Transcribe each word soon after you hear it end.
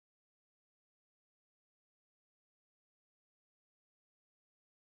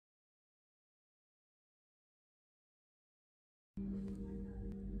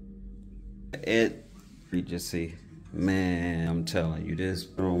You just see, man, I'm telling you, this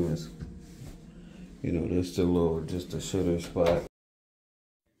room is, you know, this the little, just a shitter spot.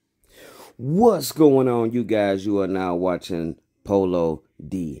 What's going on, you guys? You are now watching Polo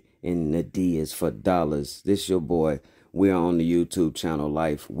D, and the D is for dollars. This your boy. We're on the YouTube channel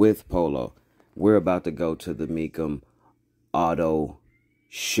Life with Polo. We're about to go to the Mecum Auto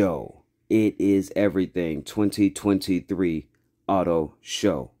Show. It is everything 2023 Auto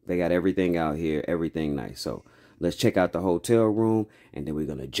Show. They got everything out here, everything nice. So let's check out the hotel room, and then we're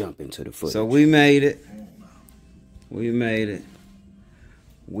gonna jump into the footage. So we made it. We made it.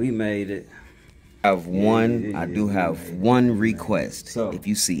 We made it. I do have one request. So, if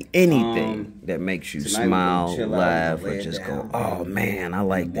you see anything that makes you smile, laugh, or just go, oh man, I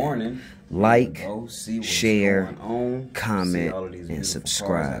like that. Like, share, comment, and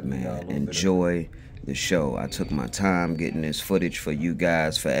subscribe, man. Enjoy the show. I took my time getting this footage for you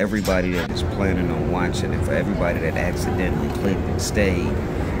guys, for everybody that is planning on watching, and for everybody that accidentally clicked and stayed.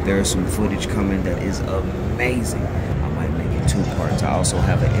 There's some footage coming that is amazing. I might make it 2 parts. I also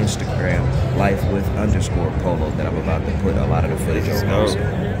have an Instagram, life_with_polo, that I'm about to put a lot of the footage on also.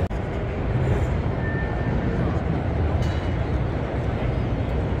 Yeah.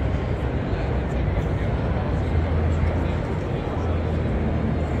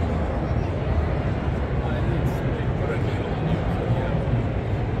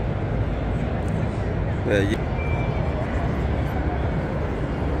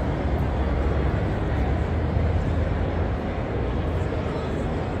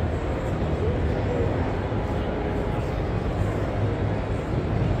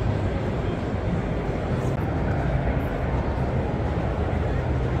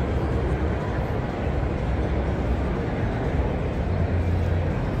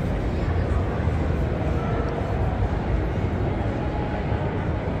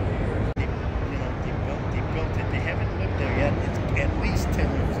 10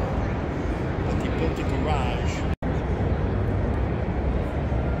 years old, but they built a garage.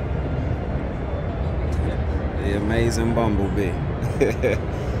 The amazing Bumblebee.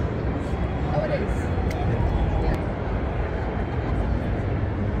 Oh, it is.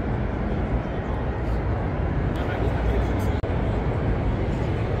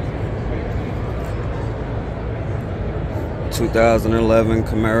 2011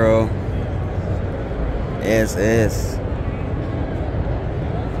 Camaro SS.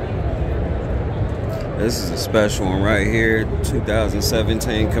 This is a special one right here.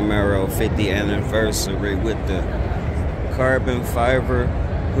 2017 Camaro 50th anniversary with the carbon fiber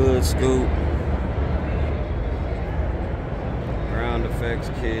hood scoop, ground effects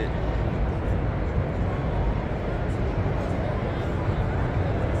kit.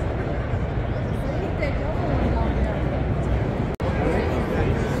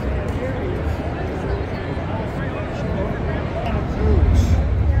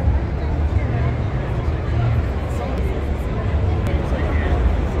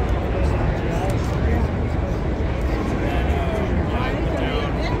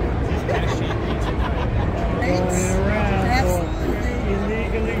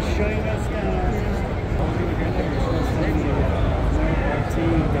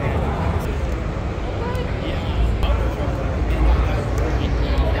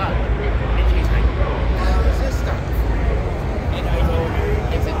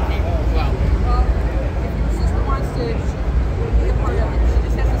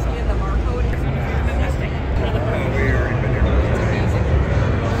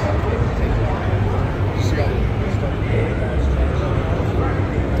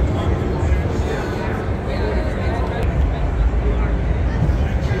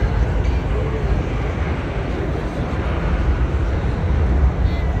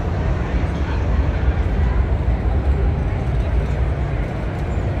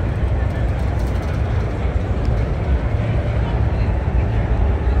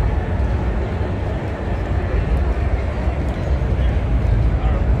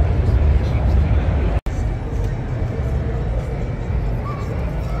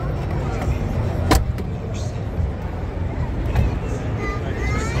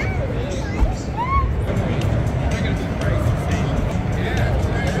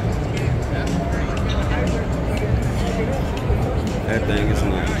 That thing is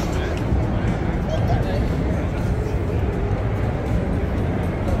nice.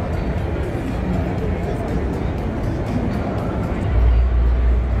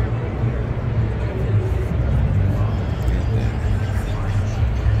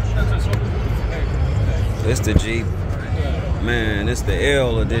 It's the Jeep. Man, it's the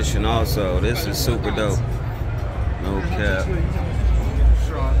L edition also. This is super dope. No cap.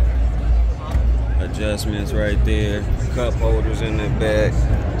 adjustments right there. Cup holders in the back.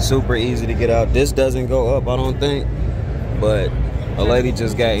 Super easy to get out. This doesn't go up, I don't think. But a lady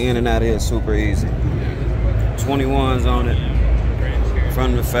just got in and out of here super easy. 21s on it.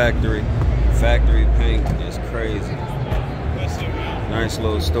 From the factory. Factory paint is crazy. Nice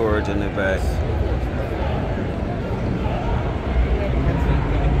little storage in the back.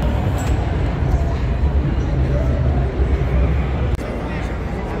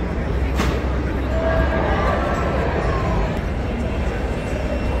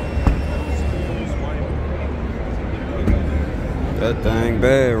 That thing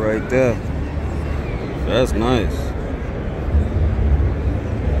bad right there. That's nice.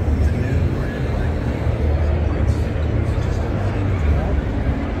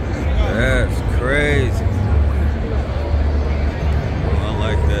 That's crazy. Oh, I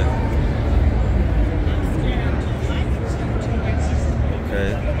like that.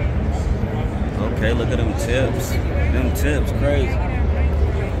 Okay. Okay, look at them tips. Them tips crazy.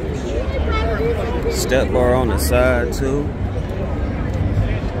 Step bar on the side too.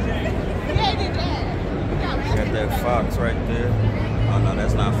 Got that Fox right there. Oh no,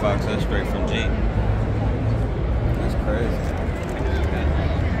 that's not Fox, that's straight from Jeep. That's crazy.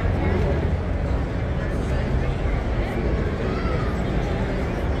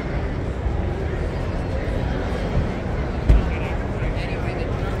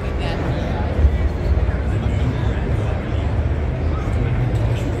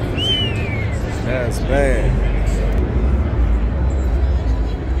 That's bad.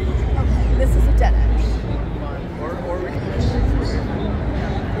 This is a dead end.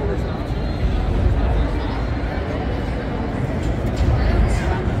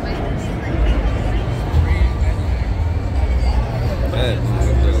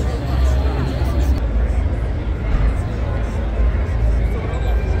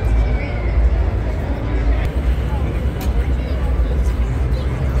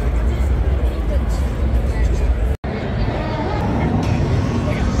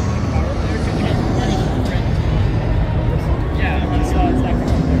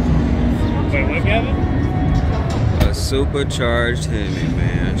 A supercharged Hemi,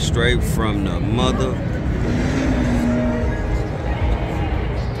 man. Straight from the mother.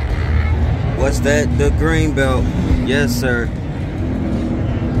 What's that? The green belt. Yes, sir.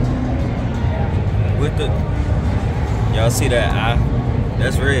 With the... Y'all see that eye?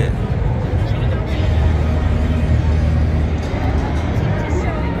 That's red.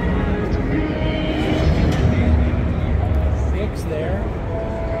 Fix there.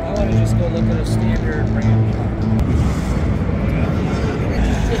 I want to just go look at a standard Ram car.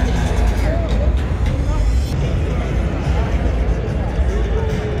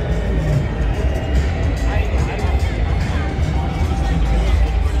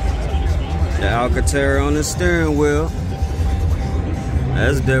 The Alcantara on the steering wheel.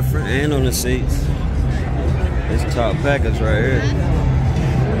 That's different. And on the seats. This top package right here.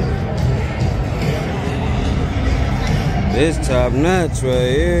 This top notch right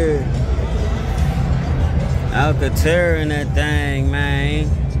here. Alcantara in that thing, man.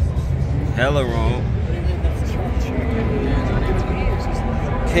 Hella wrong.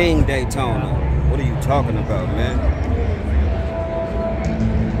 King Daytona. What are you talking about, man?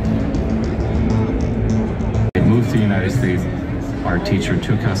 Moved to the United States, our teacher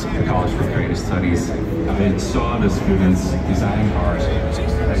took us to college for creative studies. They saw the students designing cars,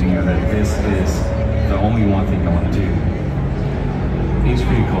 and knew that this is the only one thing I want to do. Each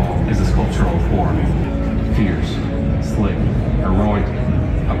vehicle is a sculptural form. Fierce, slick, heroic,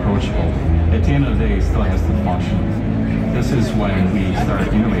 approachable. At the end of the day, it still has to function. This is when we start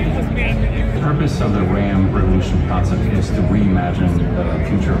innovating. The purpose of the Ram Revolution concept is to reimagine the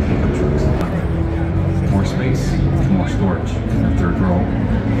future of pickup trucks. More space, more storage. And the third row,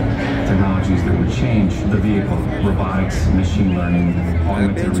 technologies that would change the vehicle. Robotics, machine learning,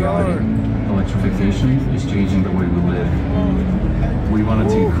 augmented reality. Electrification is changing the way we live. We wanted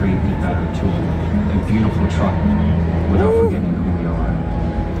to create a better tool, a beautiful truck, without forgetting who we are.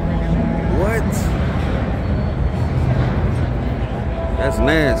 What? That's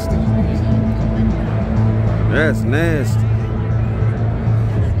nasty. That's nasty.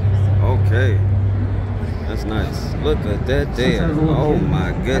 Okay. That's nice. Look at that there. Oh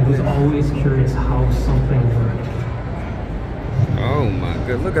my goodness. I was always curious how something worked. Oh my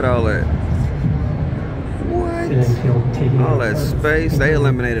god. Look at all that. What? All that space. They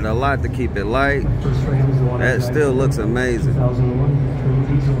eliminated a lot to keep it light. That still looks amazing. 2001 turbo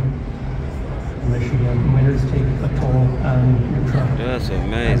diesel. Michigan winters take a toll on your truck. That's I was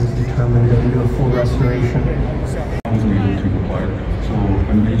amazing. determined to do a full restoration. I was able to acquire. So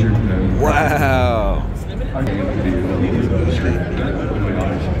a major Wow.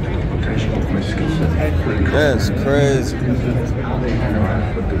 That's crazy.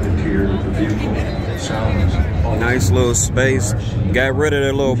 Nice little space. Got rid of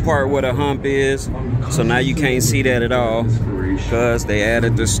that little part where the hump is, so now you can't see that at all because they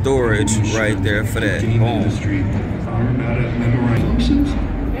added the storage right there for that. Boom.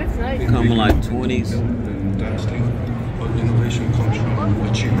 That's nice. Coming like 20s.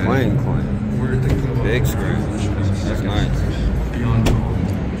 Clean. Big screen. That's nice.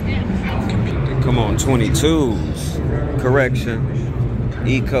 Come on, 22s. Correction.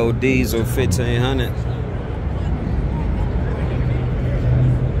 Eco Diesel 1500.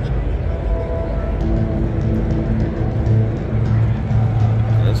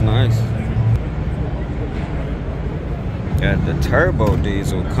 That's nice. Got the turbo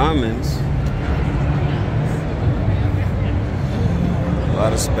diesel Cummins. A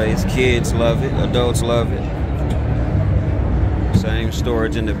lot of space. Kids love it. Adults love it. Same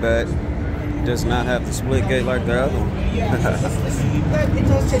storage in the back. Does not have the split gate like the other one. It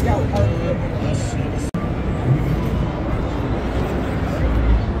does take out.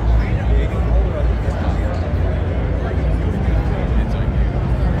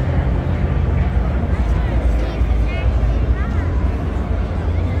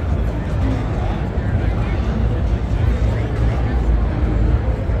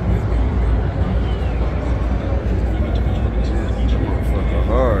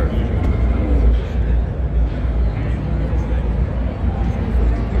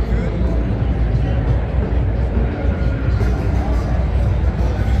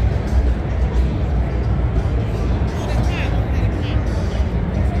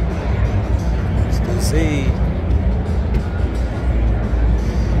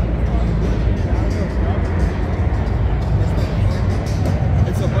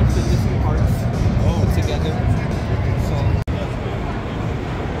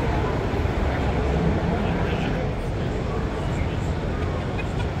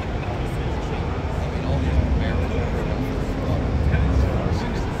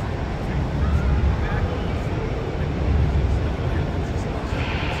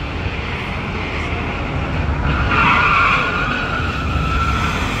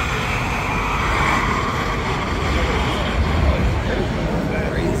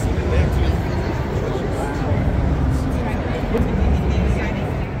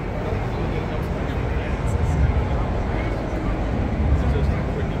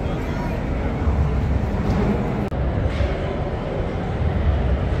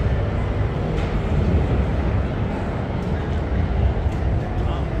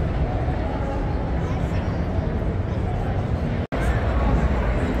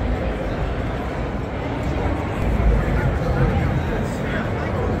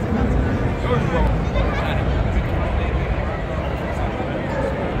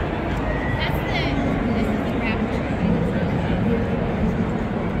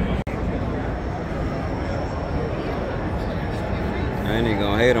 I ain't even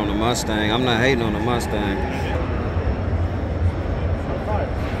gonna hate on the Mustang. I'm not hating on the Mustang.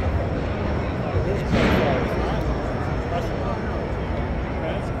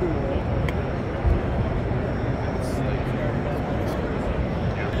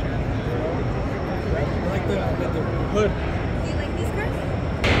 Like the hood. Do you like these cars?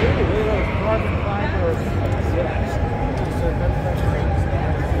 Carbon fiber.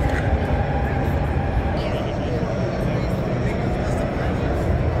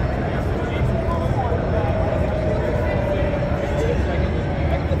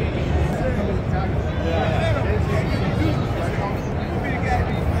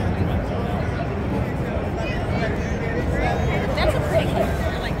 That's a pretty car.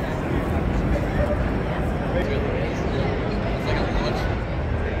 I like that.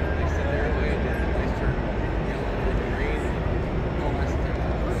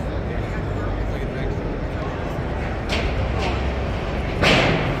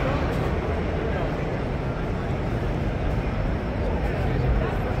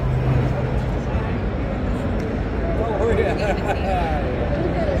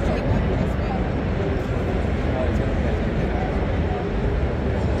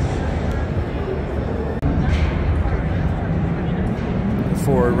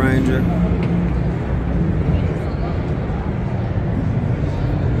 Ford Ranger.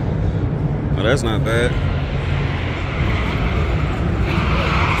 Oh, that's not bad.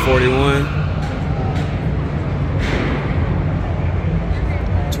 41.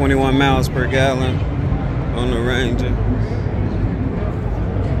 21 miles per gallon on the Ranger.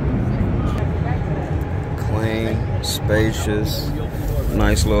 Clean, spacious,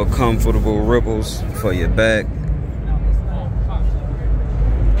 nice little comfortable ripples for your back.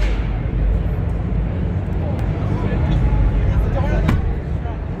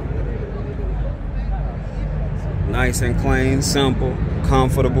 Nice and clean, simple,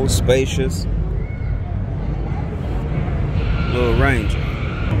 comfortable, spacious. Little Ranger.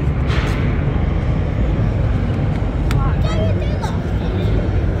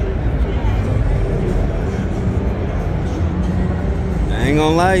 I ain't gonna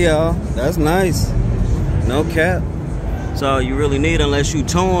lie, y'all. That's nice. No cap. That's all you really need unless you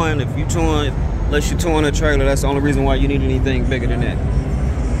towing. If you towing, unless you towing a trailer, that's the only reason why you need anything bigger than that.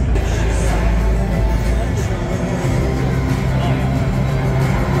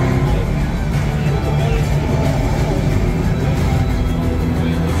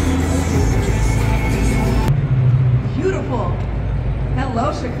 Beautiful.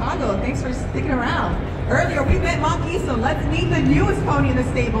 Hello, Chicago. Thanks for sticking around. Earlier we met Monkey, so let's meet the newest pony in the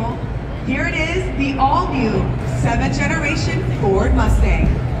stable. Here it is, the all-new 7th generation Ford Mustang,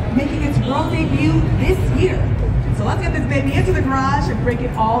 making its world debut this year. So let's get this baby into the garage and break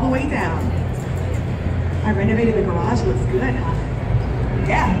it all the way down. I renovated the garage, looks good, huh?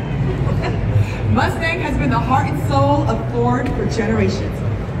 Yeah. Mustang has been the heart and soul of Ford for generations.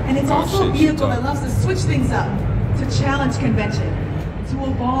 And it's also a vehicle that loves to switch things up, to challenge convention, to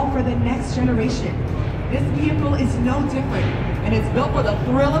evolve for the next generation. This vehicle is no different, and it's built for the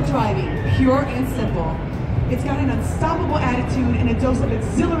thrill of driving, pure and simple. It's got an unstoppable attitude and a dose of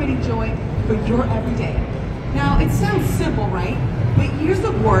exhilarating joy for your everyday. Now, it sounds simple, right? But years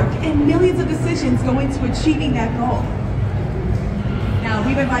of work and millions of decisions go into achieving that goal. Now,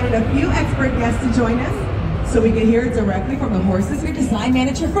 we've invited a few expert guests to join us, so we can hear directly from the horse's design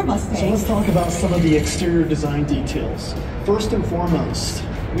manager for Mustang. So let's talk about some of the exterior design details. First and foremost,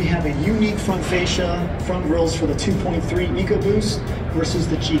 we have a unique front fascia, front grills for the 2.3 EcoBoost versus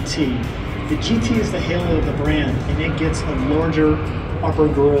the GT. The GT is the halo of the brand, and it gets a larger upper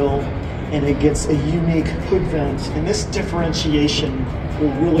grille, and it gets a unique hood vent, and this differentiation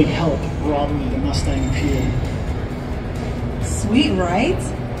will really help broaden the Mustang appeal. Sweet, right?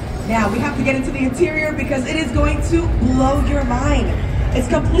 Now we have to get into the interior because it is going to blow your mind. It's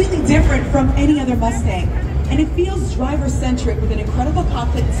completely different from any other Mustang, and it feels driver-centric with an incredible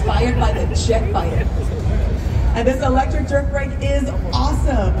cockpit inspired by the jet fighter. And this electric jerk brake is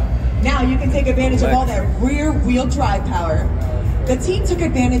awesome. Now you can take advantage of all that rear-wheel drive power. The team took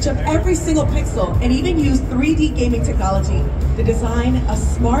advantage of every single pixel and even used 3D gaming technology to design a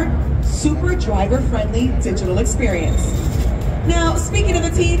smart, super driver-friendly digital experience. Now, speaking of the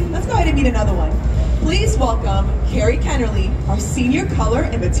team, let's go ahead and meet another one. Please welcome Carrie Kennerly, our senior color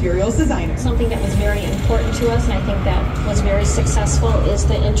and materials designer. Something that was very important to us, and I think that was very successful, is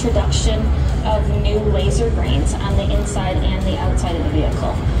the introduction of new laser grains on the inside and the outside of the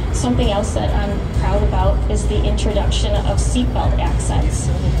vehicle. Something else that I'm proud about is the introduction of seatbelt accents.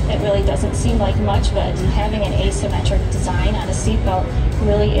 It really doesn't seem like much, but having an asymmetric design on a seatbelt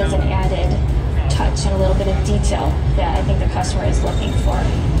really is an added touch and a little bit of detail that I think the customer is looking for.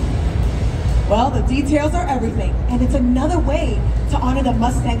 Well, the details are everything, and it's another way to honor the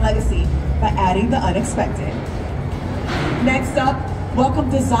Mustang legacy by adding the unexpected. Next up, welcome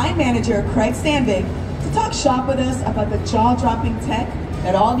design manager Craig Stanvig to talk shop with us about the jaw-dropping tech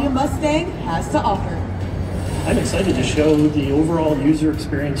that all new Mustang has to offer. I'm excited to show the overall user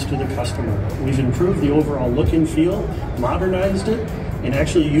experience to the customer. We've improved the overall look and feel, modernized it, and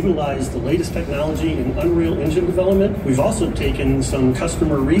actually utilized the latest technology in Unreal Engine development. We've also taken some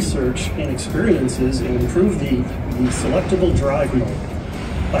customer research and experiences and improved the selectable drive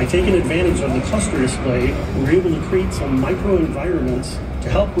mode. By taking advantage of the cluster display, we're able to create some micro-environments to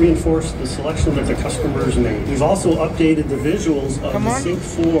help reinforce the selection that the customers made. We've also updated the visuals of the Sync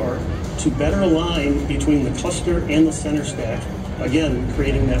 4 to better align between the cluster and the center stack, again,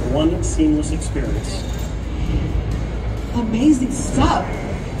 creating that one seamless experience. Amazing stuff.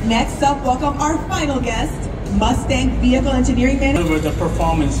 Next up, welcome our final guest, Mustang Vehicle Engineering Manager. Deliver the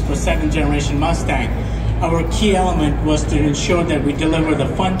performance for 7th generation Mustang. Our key element was to ensure that we deliver the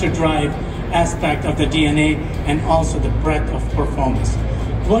fun to drive aspect of the DNA and also the breadth of performance.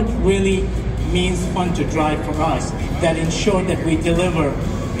 What really means fun to drive for us? That ensure that we deliver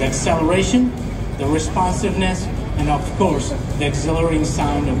the acceleration, the responsiveness, and of course, the exhilarating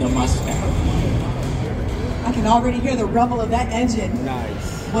sound of the Mustang. I can already hear the rumble of that engine.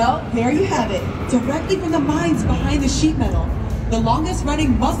 Nice. Well, there you have it. Directly from the minds behind the sheet metal. The longest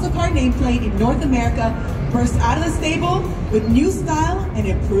running muscle car nameplate in North America burst out of the stable with new style and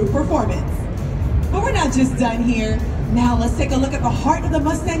improved performance. But we're not just done here. Now let's take a look at the heart of the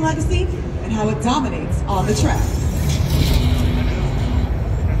Mustang legacy and how it dominates on the track.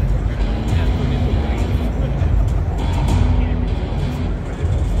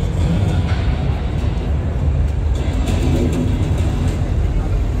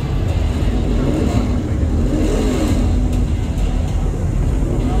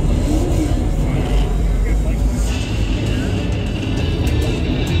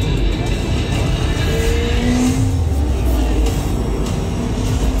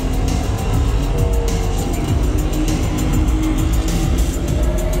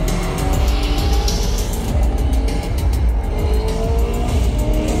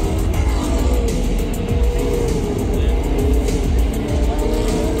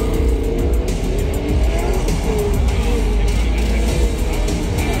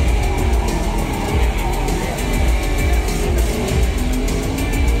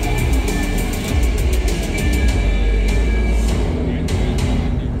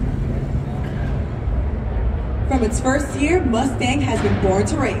 From its first year, Mustang has been born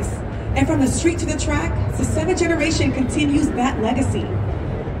to race. And from the street to the track, the 7th generation continues that legacy.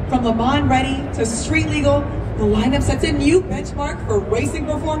 From Le Mans ready to street legal, the lineup sets a new benchmark for racing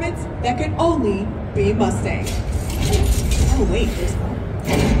performance that can only be Mustang. Oh wait, there's more.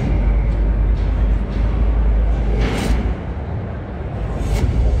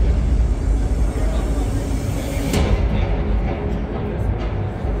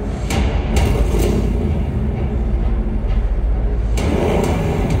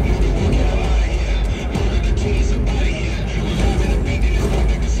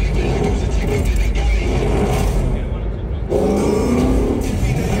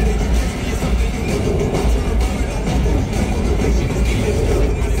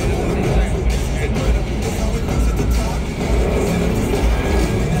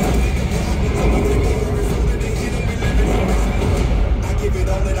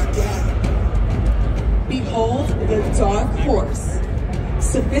 Behold the Dark Horse.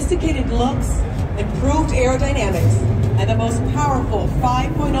 Sophisticated looks, improved aerodynamics, and the most powerful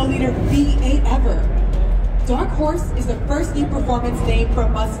 5.0-liter V8 ever. Dark Horse is the first new performance name for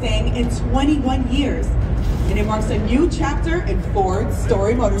Mustang in 21 years, and it marks a new chapter in Ford's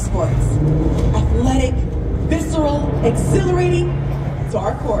story motorsports. Athletic, visceral, exhilarating,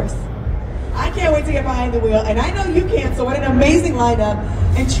 Dark Horse. I can't wait to get behind the wheel, and I know you can, so what an amazing lineup.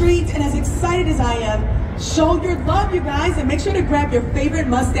 Intrigued and as excited as I am, show your love, you guys, and make sure to grab your favorite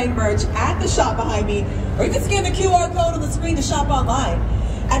Mustang merch at the shop behind me, or you can scan the QR code on the screen to shop online.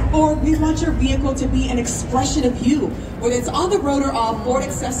 At Ford, we want your vehicle to be an expression of you, whether it's on the road or off. Ford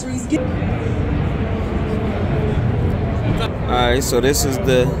accessories. Alright, so this is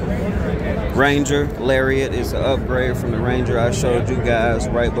the Ranger Lariat. Is an upgrade from the Ranger I showed you guys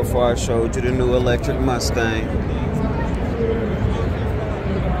right before I showed you the new electric Mustang.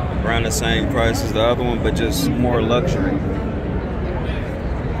 Around the same price as the other one, but just more luxury.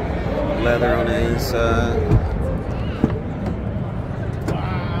 Leather on the inside.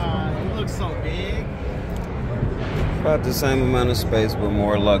 Wow, it looks so big. About the same amount of space, but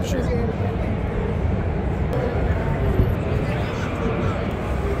more luxury.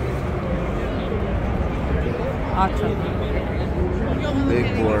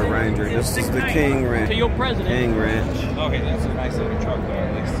 Big boy Ranger. This is the King Ranch. To your president. King Ranch. Okay, that's a nice little truck though,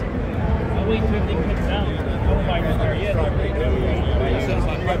 at least. I'll wait till everything comes down. Nobody's there yet.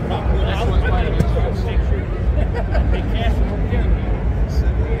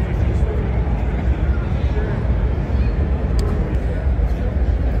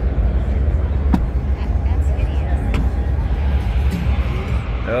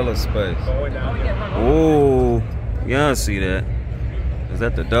 Hella space. Ooh, y'all see that? Is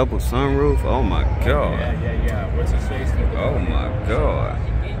that the double sunroof? Oh my god. Yeah. What's his face? Oh my god.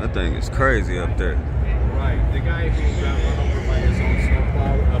 That thing is crazy up there. Right. The guy who got run over by his own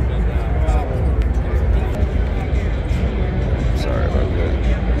snowplow up in Sorry about that.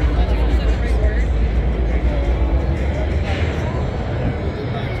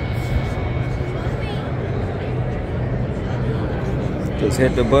 Just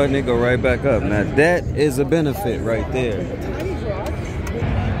hit the button, it go right back up. Now that is a benefit right there.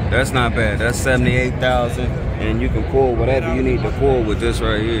 That's not bad. That's 78,000, and you can pull whatever you need to pull with this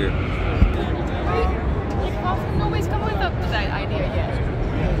right here. Nobody's come up with that idea yet.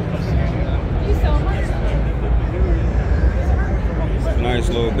 You so much. Nice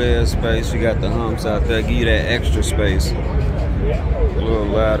little bed space. You got the humps out there. Give you that extra space. A little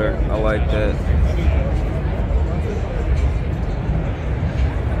ladder. I like that.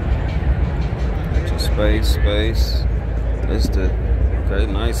 Space. That's the okay.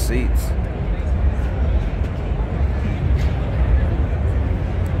 Nice seats.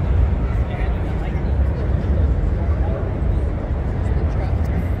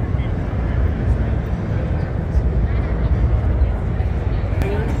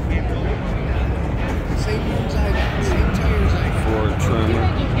 Ford trimmer.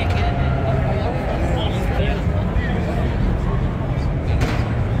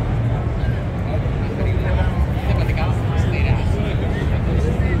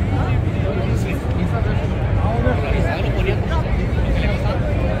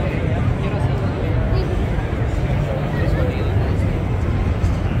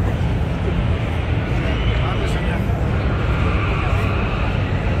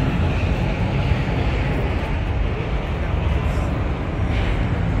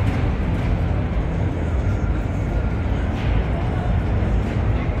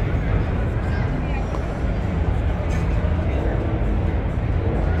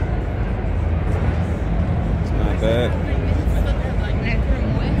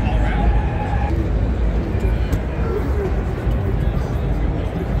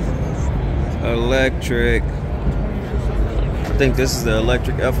 electric. I think this is the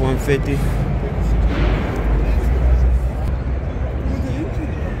electric F-150.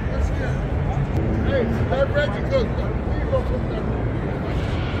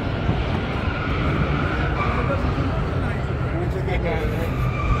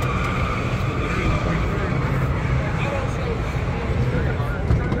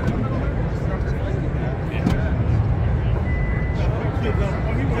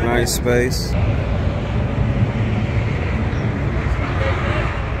 Nice space.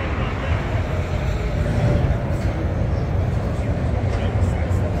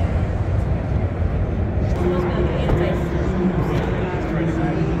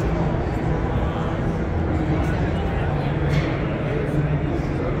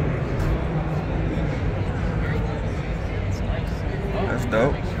 That's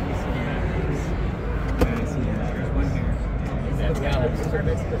dope.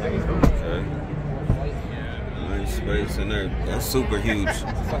 Okay. Nice space in there. That's super huge.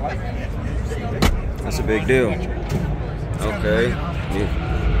 That's a big deal. Okay.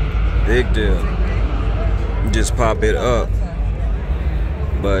 Yeah. Big deal. You just pop it up.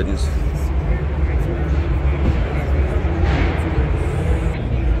 Buttons.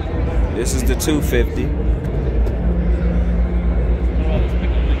 This is the 250.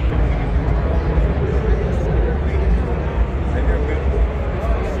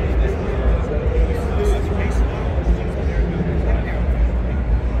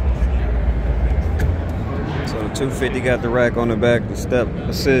 So the 250 got the rack on the back, the step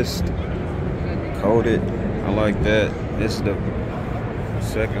assist, coated. I like that. This is the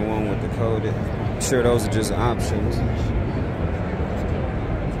second one with the coated. I'm sure those are just options.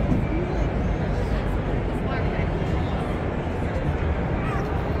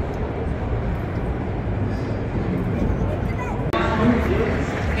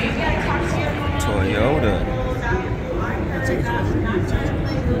 Toyota.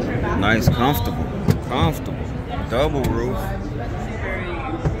 Nice, comfortable. Double roof.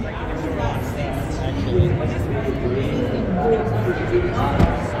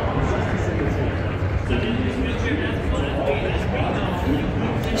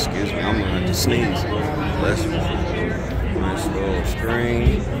 Excuse me, I'm gonna have to sneeze. Bless me. Nice little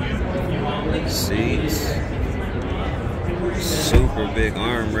screen. Seats. Super big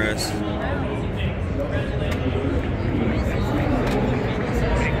armrest.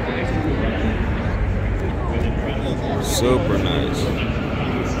 Super nice.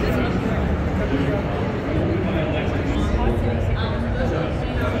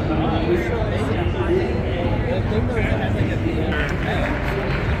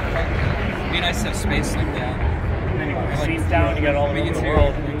 Be nice to have space like that. And then you put the seats down, you got all over the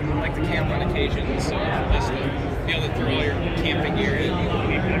world. Like to camp on occasion, so just be able to throw all your camping gear in.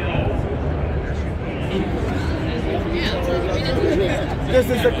 This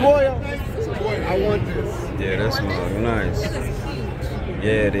is Sequoia. I want this. Yeah, that's nice.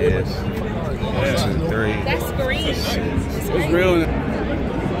 Yeah, it is. 1, 2, 3. That's green. It's real.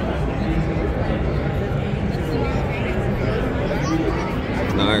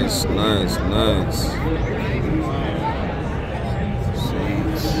 Nice.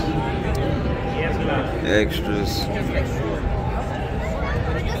 Seats. Extras.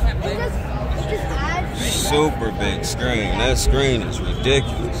 Super big screen. That screen is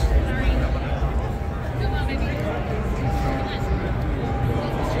ridiculous.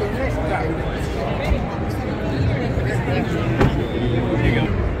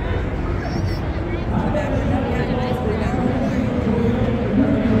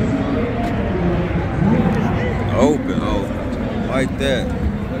 Open. Like that.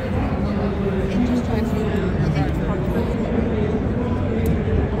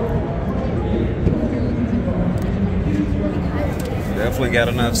 Definitely got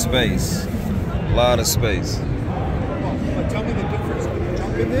enough space. A lot of space. Tell me the difference when you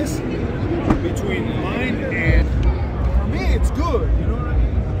jump in this between mine and for me it's good, you know what I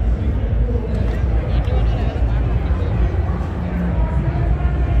mean?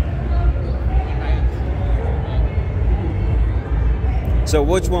 So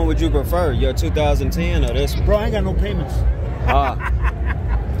which one would you prefer? Your 2010 or this one? Bro, I ain't got no payments.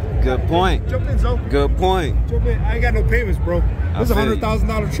 Good point. Jump in, Zo. Good point. Jump in. I ain't got no payments, bro. This is a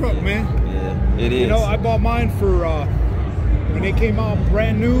 $100,000 truck, man. Yeah, it is. You know, I bought mine for when they came out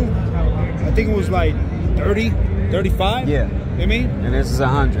brand new. I think it was like 30, 35. Yeah. You know what I mean? And this is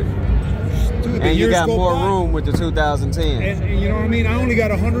 100. Dude, and you got more room with the 2010. And you know what I mean? I only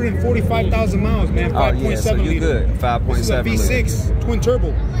got 145,000 miles, man. 5.7 so you liter. good. 5.7 This is a V6 twin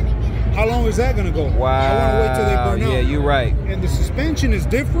turbo. how long is that gonna go? Wow. I want to wait till they burn out. Yeah, you're right. And the suspension is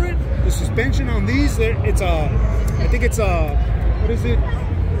different. The suspension on these, it's I think it's a, what is it?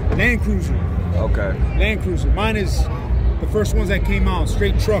 Land Cruiser. Okay. Land Cruiser. Mine is the first ones that came out,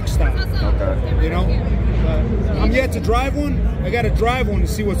 straight truck style. Okay. You know, I'm yet to drive one. I got to drive one to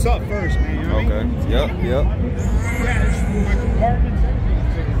see what's up first, man. You know what I mean? Yep. My compartments,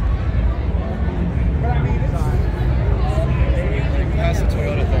 everything's bigger. But I mean, That's the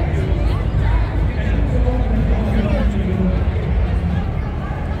Toyota thing.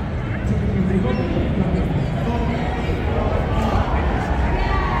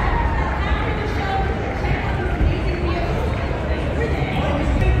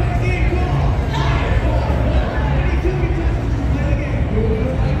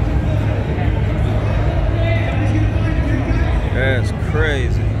 That's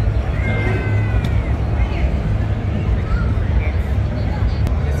crazy.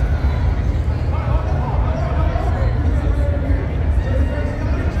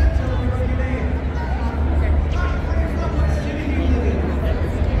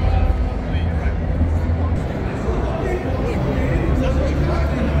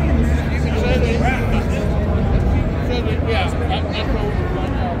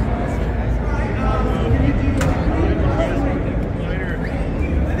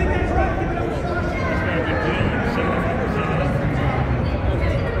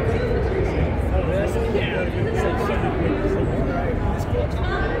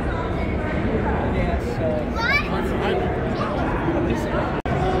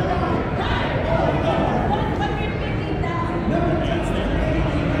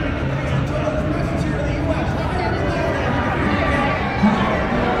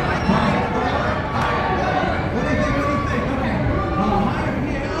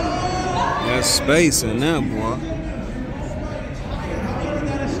 That's space in there, boy.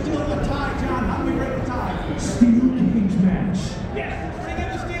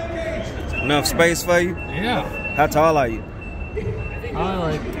 Enough space for you? Yeah. How tall are you? I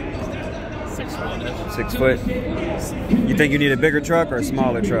like 6 foot. 6 foot. You think you need a bigger truck or a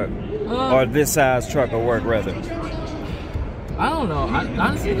smaller truck? Or this size truck will work rather? I don't know.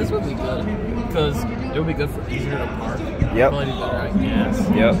 Honestly, this would be good because it would be good for easier to park. Yep. Probably better at gas.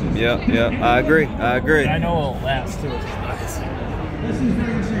 Yep. I agree. I know it'll last too, which is nice.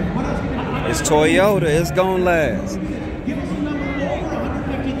 It's Toyota. It's gonna last.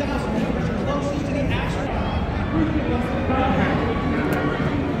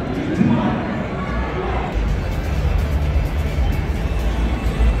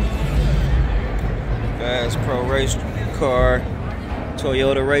 Bass Pro Race Car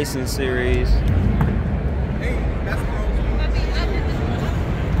Toyota Racing Series.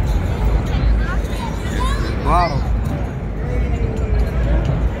 Bottle.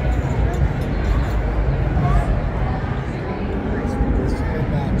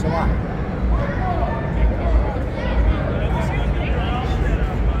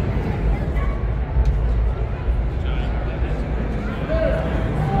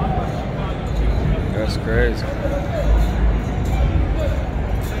 That's crazy.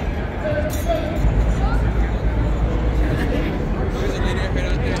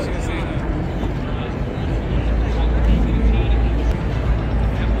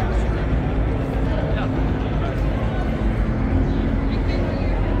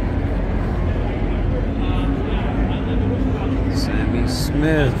 Sammy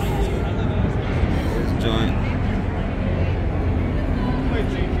Smith. His joint.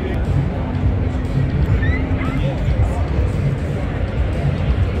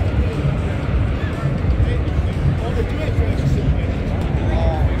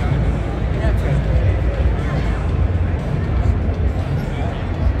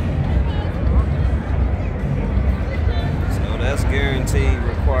 That's guaranteed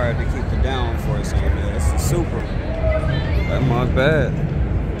required to keep the downforce on there. It's a super. That not bad.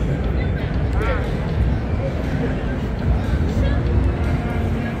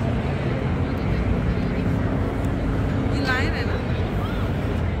 You lying, Emma?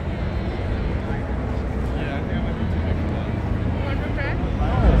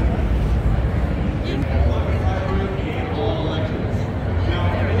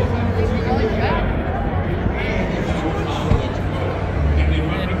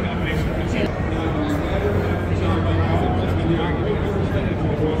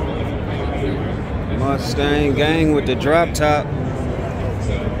 Mustang gang with the drop top.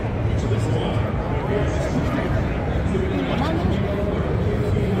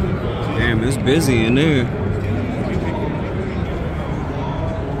 Damn, it's busy in there.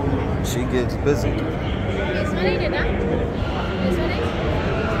 She gets busy.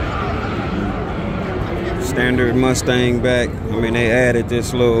 Standard Mustang back. I mean, they added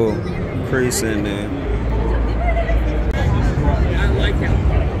this little crease in there. I like it.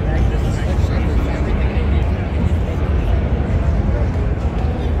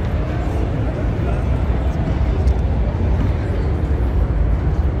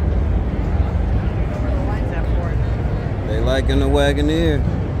 They liking the Wagoneer.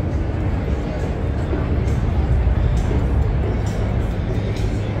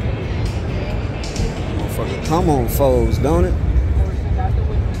 Motherfucker, come on, foes, don't it?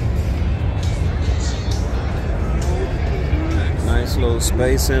 Nice little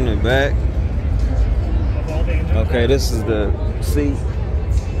space in the back. Okay, this is the seat.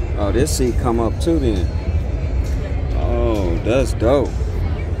 Oh, this seat come up too then. Oh, that's dope.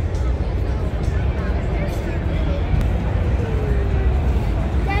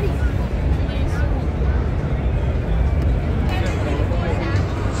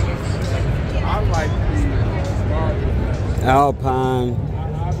 Alpine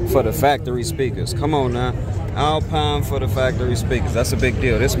for the factory speakers. Come on now. Alpine for the factory speakers. That's a big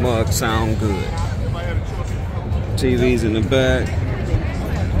deal. This mug sound good. TV's in the back.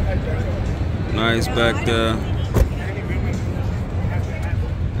 Nice back there.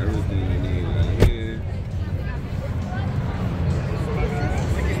 Everything you need right here.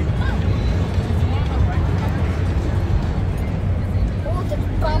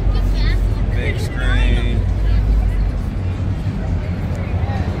 Big screen.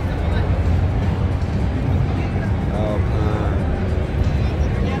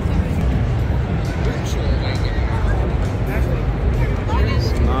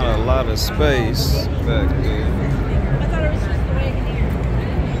 Of space back there.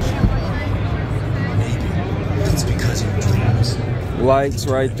 It's because of dreams. Lights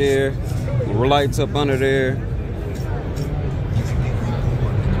right there. Lights up under there.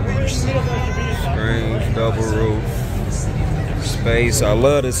 Screens, double roof. Space. I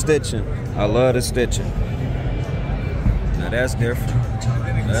love the stitching. I love the stitching. Now that's different.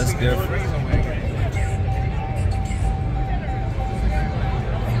 That's different.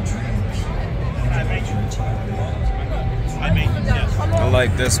 I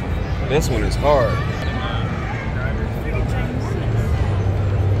like this one. This one is hard.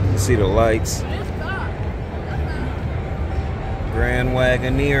 See the lights. Grand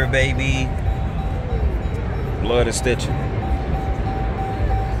Wagoneer, baby. Blood of stitching.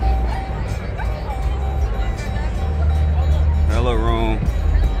 Hella room.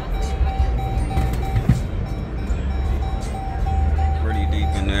 Pretty deep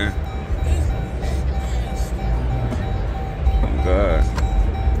in there. God.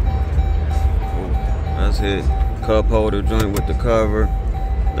 Oh, that's it. Cup holder joint with the cover.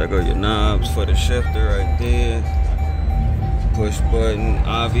 There go your knobs for the shifter right there. Push button,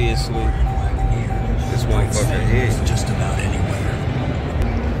 obviously. This motherfucker hit. Just about anywhere.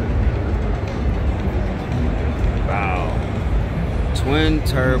 Wow. Twin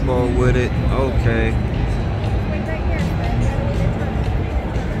turbo with it. Okay.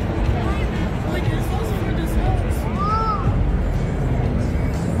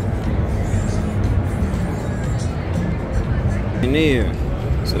 Wagoneer.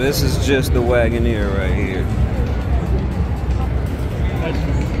 So this is just the Wagoneer right here.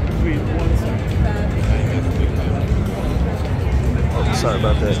 Oh, sorry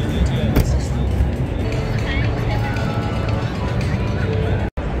about that.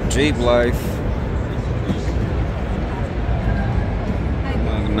 Jeep life.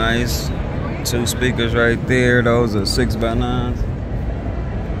 Look nice. 2 speakers right there. Those are 6x9s.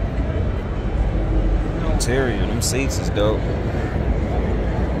 Interior, them seats is dope.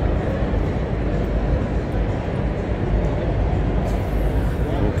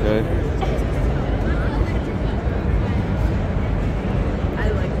 Okay. I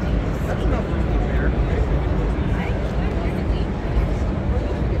like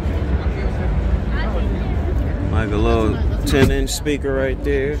Like a little 10-inch speaker right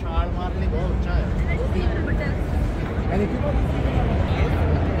there.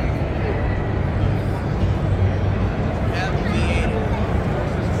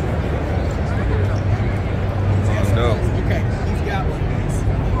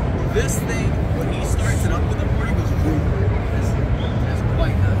 This thing, when he starts it up with a brake, is that's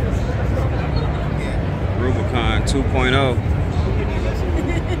quite nice. Yeah. Rubicon 2.0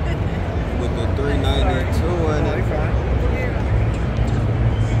 with the 392 in it.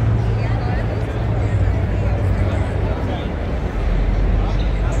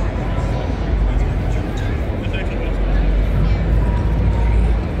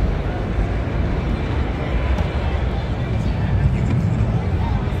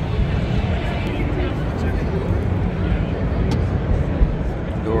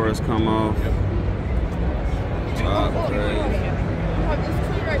 come off. Oh, great. You have this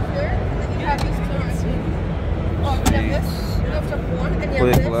tool right there, and then you have this tool right here. Oh, you have this, you lift up one, and you have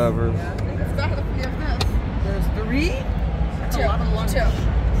Quick this. levers. And if that, you have this. There's 3. That's Two. a lot of lunch. 2.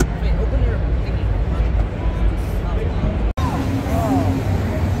 Wait, open your thingy.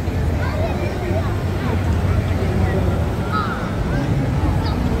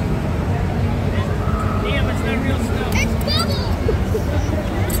 Damn, it's not real snow. It's bubble.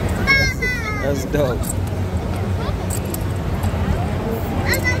 That's dope.